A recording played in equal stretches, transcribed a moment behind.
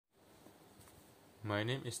My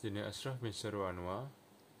name is Daniel Ashraf bin Sharul Anwar.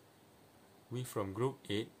 We from Group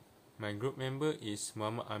 8. My group member is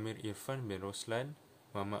Muhammad Amir Irfan bin Roslan,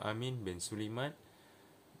 Muhammad Amin bin Sulimat,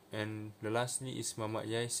 and the lastly is Muhammad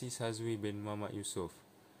Yaisi Sazwi bin Muhammad Yusof.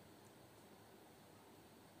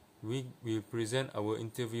 We will present our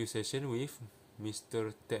interview session with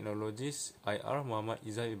Mr. Technologist IR Muhammad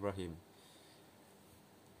Izal Ibrahim.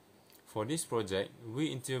 For this project,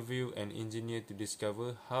 we interview an engineer to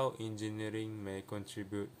discover how engineering may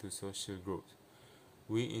contribute to social growth.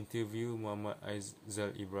 We interview Muhammad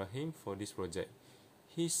Izal Ibrahim for this project.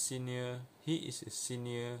 He is a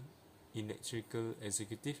senior electrical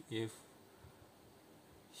executive.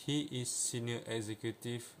 He is senior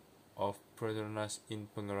executive of Petronas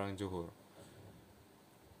in Pengerang, Johor.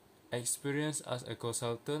 Experience as a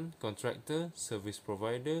consultant, contractor, service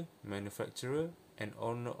provider, manufacturer, and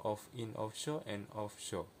owner of in offshore and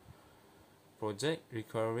offshore project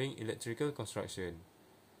requiring electrical construction,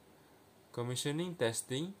 commissioning,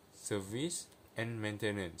 testing, service, and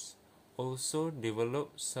maintenance. Also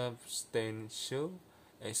develop substantial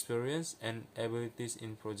experience and abilities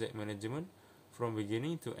in project management from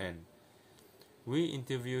beginning to end. We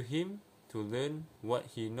interview him to learn what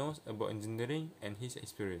he knows about engineering and his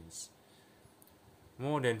experience.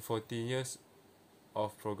 More than 40 years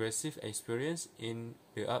of progressive experience in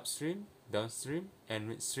the upstream, downstream, and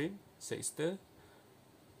midstream sector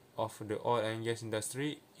of the oil and gas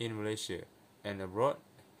industry in Malaysia and abroad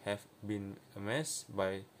have been amassed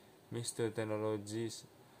by Mr. Technologist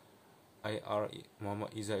IR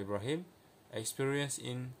Muhammad Izal Ibrahim. Experience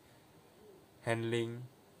in handling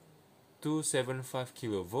 275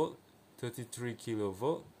 kV, 33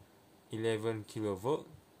 kV, 11 kV,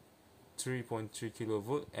 3.3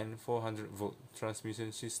 kV and 400 volt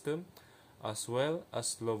transmission system, as well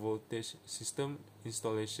as low voltage system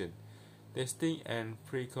installation, testing and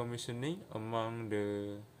pre-commissioning among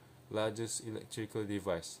the largest electrical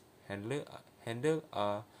device. Handle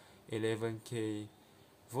are 11 kV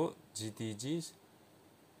GTGs,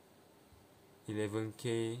 11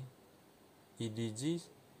 kV EDGs,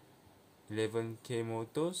 11 kV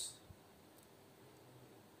motors,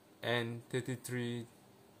 and 33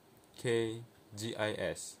 kV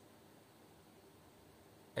GIS.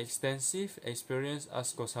 Extensive experience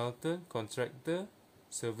as consultant, contractor,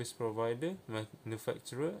 service provider,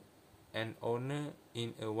 manufacturer, and owner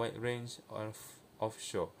in a wide range of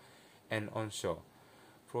offshore and onshore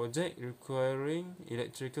project requiring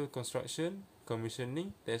electrical construction,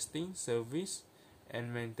 commissioning, testing, service,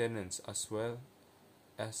 and maintenance, as well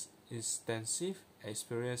as extensive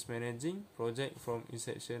experience managing project from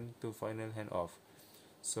inception to final handoff.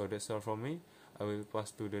 So that's all from me. I will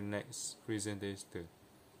pass to the next presenter.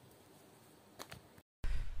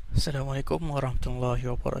 Assalamualaikum warahmatullahi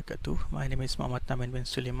wabarakatuh. My name is Muhammad Amin bin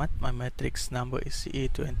Sulimat. My matrix number is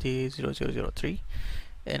CE200003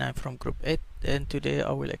 and I'm from Group 8, and today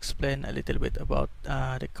I will explain a little bit about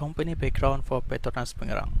the company background for Petronas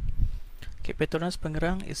Pengerang. Okay, Petronas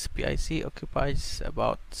Pengerang is PIC, occupies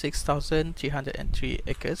about 6,303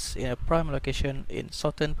 acres in a prime location in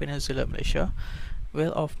southern Peninsula Malaysia,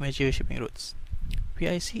 well off major shipping routes.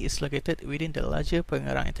 PIC is located within the larger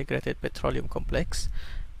Pengerang Integrated Petroleum Complex,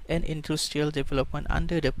 an industrial development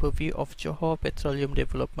under the purview of Johor Petroleum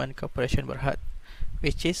Development Corporation Berhad,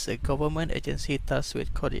 which is a government agency tasked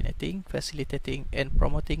with coordinating, facilitating, and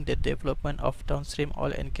promoting the development of downstream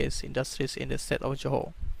oil and gas industries in the state of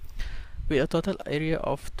Johor. With a total area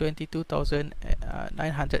of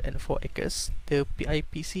 22,904 acres, the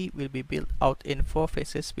PIPC will be built out in 4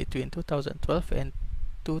 phases between 2012 and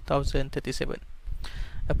 2037.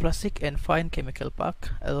 A plastic and fine chemical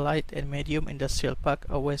park, a light and medium industrial park,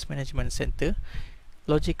 a waste management center,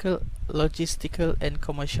 logistical and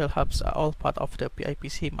commercial hubs are all part of the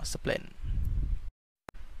PIPC master plan.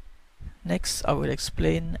 Next, I will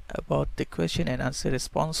explain about the question and answer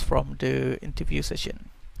response from the interview session.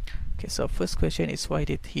 Okay, so first question is, why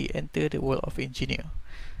did he enter the world of engineer?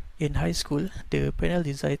 In high school, the panel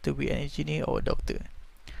desired to be an engineer or a doctor.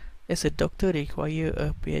 As a doctor require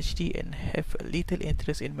a PhD and have little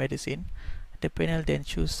interest in medicine, the panel then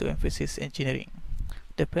choose to emphasize engineering.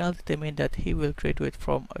 The panel determined that he will graduate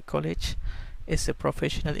from a college as a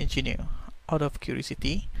professional engineer. Out of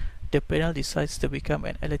curiosity, the panel decides to become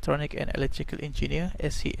an electronic and electrical engineer,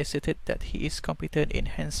 as he asserted that he is competent in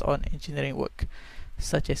hands-on engineering work,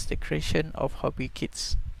 such as the creation of hobby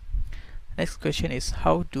kits. Next question is,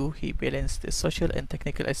 how do he balance the social and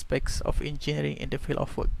technical aspects of engineering in the field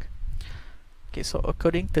of work? Okay, so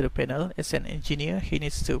according to the panel, as an engineer, he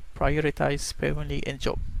needs to prioritize family and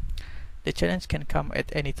job. The challenge can come at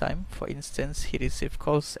any time. For instance, he receives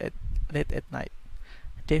calls late at night.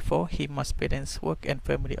 Therefore, he must balance work and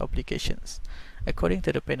family obligations. According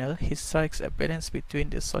to the panel, he strikes a balance between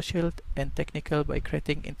the social and technical by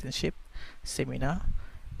creating internship, seminar,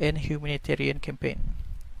 and humanitarian campaign.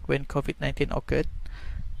 When COVID-19 occurred,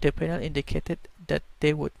 the panel indicated that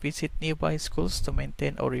they would visit nearby schools to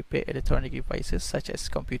maintain or repair electronic devices such as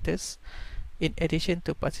computers, in addition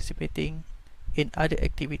to participating in other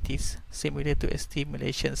activities similar to ST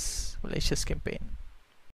Malaysia's campaign.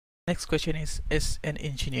 Next question is, as an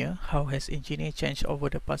engineer, how has engineering changed over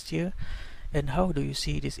the past year, and how do you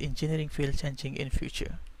see this engineering field changing in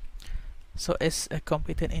future? So as a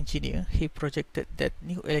competent engineer, he projected that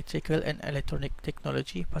new electrical and electronic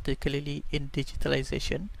technology, particularly in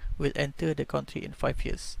digitalization, will enter the country in 5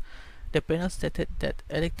 years. The panel stated that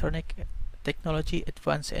electronic technology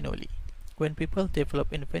advances annually. When people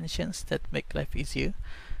develop inventions that make life easier,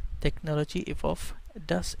 technology evolves,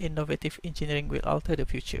 thus innovative engineering will alter the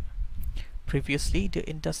future. Previously, the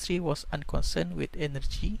industry was unconcerned with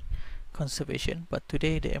energy conservation, but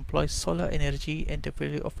today they employ solar energy and the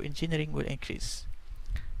value of engineering will increase.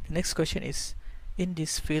 The next question is, in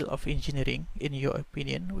this field of engineering, in your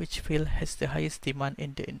opinion, which field has the highest demand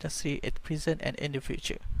in the industry at present and in the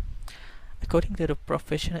future? According to the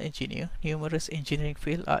professional engineer, numerous engineering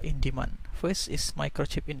fields are in demand. First is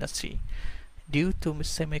microchip industry. Due to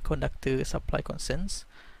semiconductor supply concerns,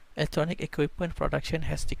 electronic equipment production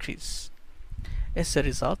has decreased. As a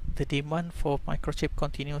result, the demand for microchip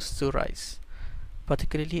continues to rise,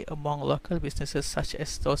 particularly among local businesses such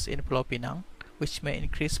as those in Pulau Pinang, which may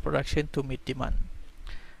increase production to meet demand.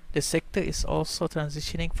 The sector is also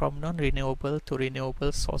transitioning from non-renewable to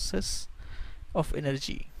renewable sources of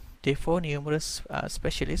energy. Therefore, numerous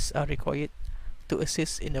specialists are required to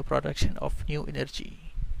assist in the production of new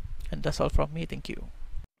energy. And that's all from me. Thank you.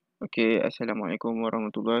 Okay, Assalamualaikum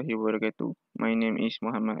warahmatullahi wabarakatuh. My name is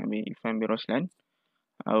Muhammad Amin Ifan bin Roslan.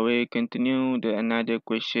 I will continue another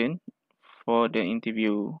question for the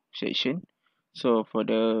interview section. So for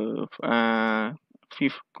the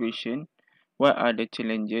fifth question, what are the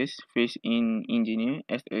challenges faced in engineer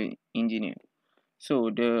as an engineer?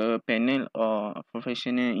 So the panel or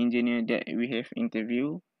professional engineer that we have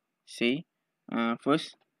interviewed say,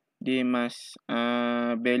 first they must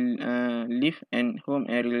live and home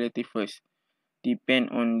and relative first,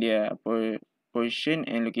 depend on their position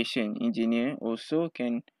and location. Engineer also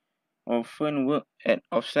can often work at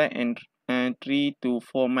offsite and 3 to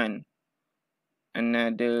 4 months.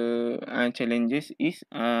 Another challenges is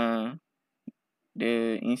the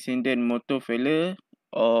incident motor failure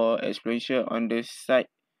or explosion on the site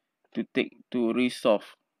to resolve.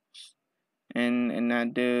 And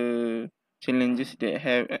another challenges that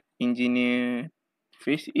have engineer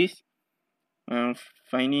face is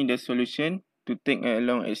finding the solution to take a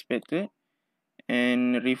long expected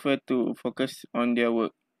and refer to focus on their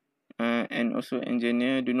work. And also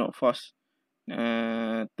engineer do not force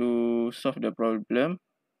to solve the problem,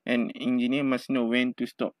 and engineer must know when to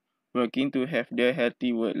stop working to have the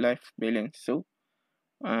healthy work-life balance. So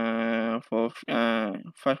for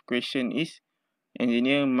five question is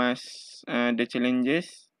engineer must the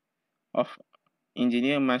challenges of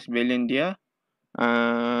engineer must balance their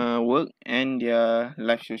work and their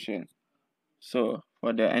life social. So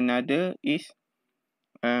for the another is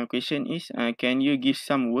question is can you give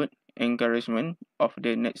some word encouragement of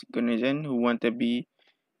the next generation who want to be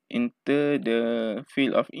enter the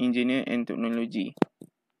field of engineer and technology?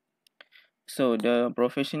 So the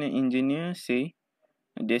professional engineer say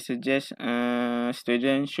they suggest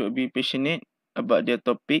students should be passionate about their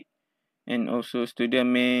topic, and also student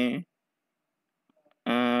may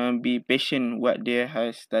be patient what they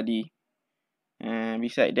have studied.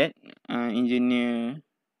 Beside that, engineer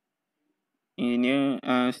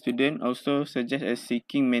student also suggest as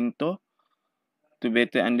seeking mentor to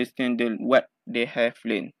better understand what they have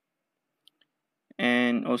learned,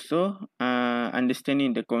 and also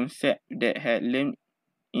understanding the concept that had learned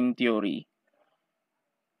in theory.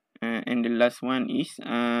 And the last one is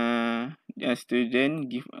a student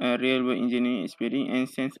give a real world engineering experience and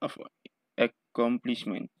sense of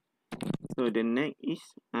accomplishment. So the next is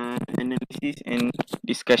analysis and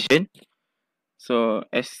discussion. So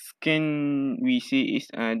as can we see is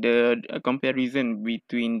the comparison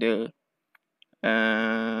between the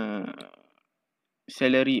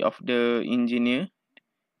salary of the engineer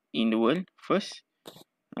in the world. First,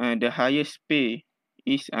 the highest pay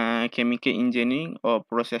is chemical engineering or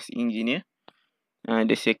process engineer.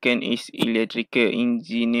 The second is electrical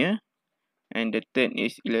engineer, and the third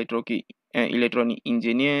is electronic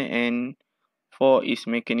engineer, and four is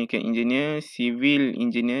mechanical engineer, civil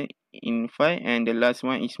engineer in five, and the last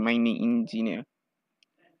one is mining engineer.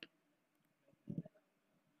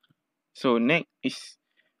 So next is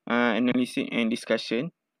analysis and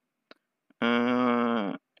discussion.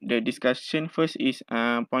 The discussion first is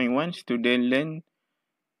point 1, student learn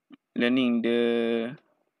the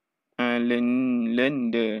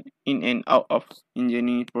in and out of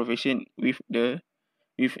engineering profession with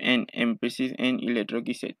an emphasis in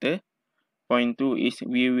electrical sector. Point 2 is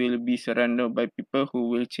we will be surrounded by people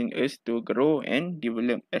who will change us to grow and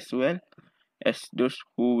develop as well as those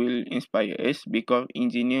who will inspire us, because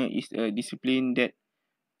engineer is a discipline that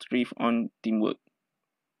thrives on teamwork.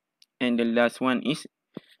 And the last one is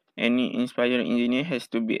any inspired engineer has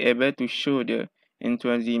to be able to show the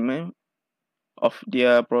enthusiasm of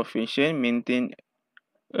their profession, maintain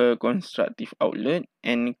a constructive outlet,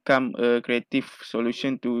 and come a creative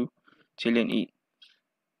solution to challenge it.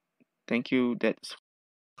 Thank you. That's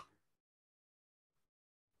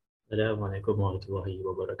Assalamualaikum warahmatullahi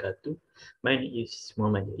wabarakatuh. My name is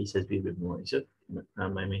Muhammad Isas bin Muhammad.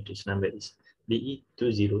 My matrix number is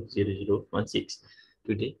DE200016.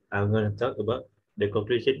 Today, I'm going to talk about the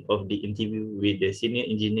conclusion of the interview with the senior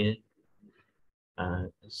engineer.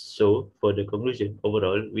 So, for the conclusion,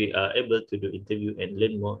 overall, we are able to do interview and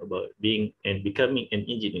learn more about being and becoming an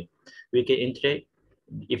engineer. We can interact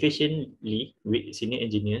efficiently with senior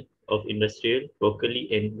engineer of industrial, vocally,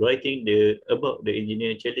 and writing about the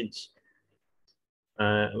engineer challenge.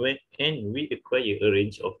 And we acquire a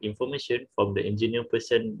range of information from the engineer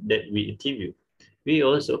person that we interview. We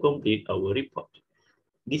also complete our report.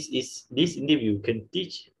 This interview can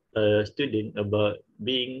teach a student about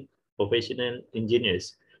being professional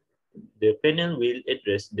engineers. The panel will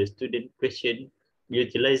address the student question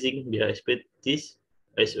utilizing their expertise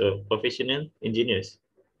as a professional engineers,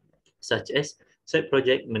 such as site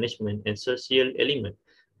project management and social element.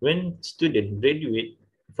 When students graduate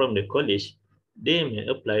from the college, they may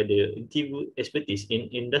apply the interview expertise in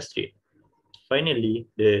industry. Finally,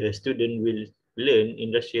 the student will learn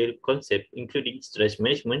industrial concepts including stress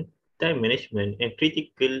management, time management, and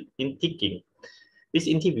critical thinking. This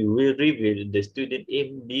interview will reveal the student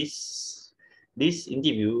aim. This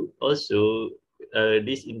interview also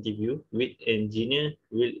this interview with engineer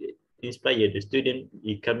will inspire the student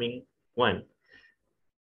becoming one.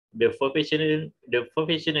 The professional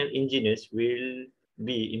engineers will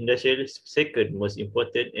be industrial's second most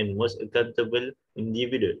important and most accountable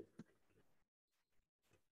individual.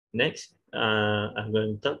 Next, I'm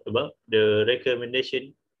going to talk about the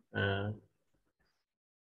recommendation.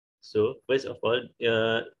 So first of all,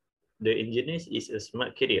 the engineers is a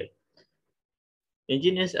smart career.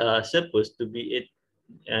 Engineers are supposed to be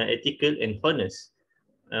ethical and honest.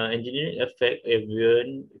 Engineering affect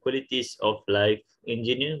everyone qualities of life.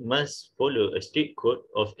 Engineer must follow a strict code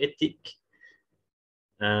of ethics.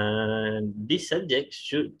 This subject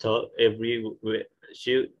should taught everywhere.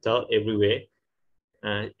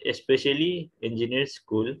 Especially engineering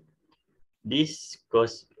school. This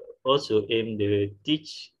course also aim to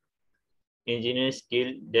teach engineering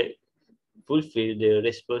skill that fulfill the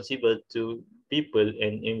responsible to people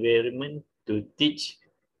and environment to teach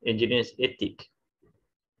engineers ethic.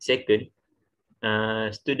 Second,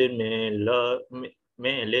 student may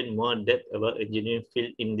learn more depth about engineering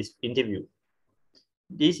field in this interview.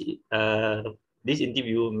 This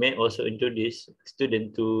interview may also introduce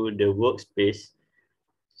student to the workspace.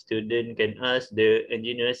 Student can ask the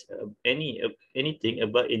engineers anything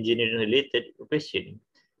about engineering related question.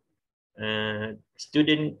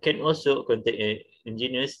 Student can also contact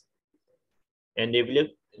engineers and develop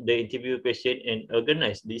the interview question and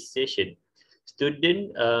organize this session.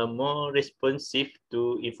 Students are more responsive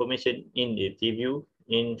to information in the interview,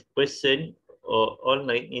 in person or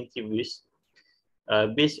online interviews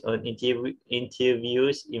based on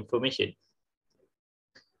interviews information.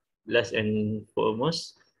 Last and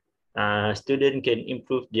foremost, students can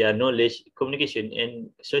improve their knowledge, communication, and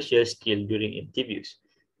social skill during interviews.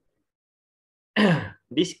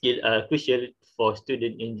 These skills are crucial for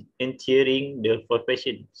students in entering the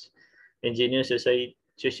professions. Engineering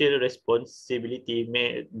social responsibility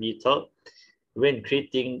may be taught when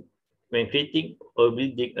creating or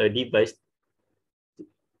building a device,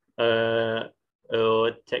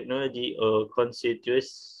 or technology or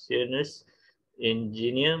constitutions.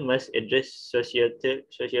 Engineer must address societal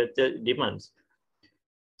demands.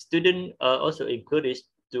 Students are also encouraged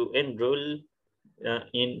to enroll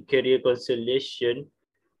in career counseling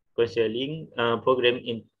program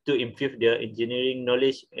to improve their engineering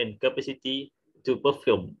knowledge and capacity to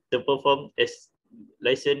perform as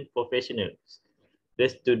licensed professionals. The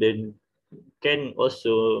student can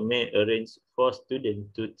also may arrange for students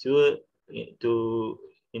to tour to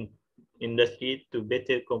industry to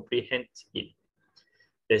better comprehend it.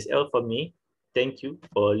 That's all for me. Thank you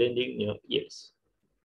for lending your ears.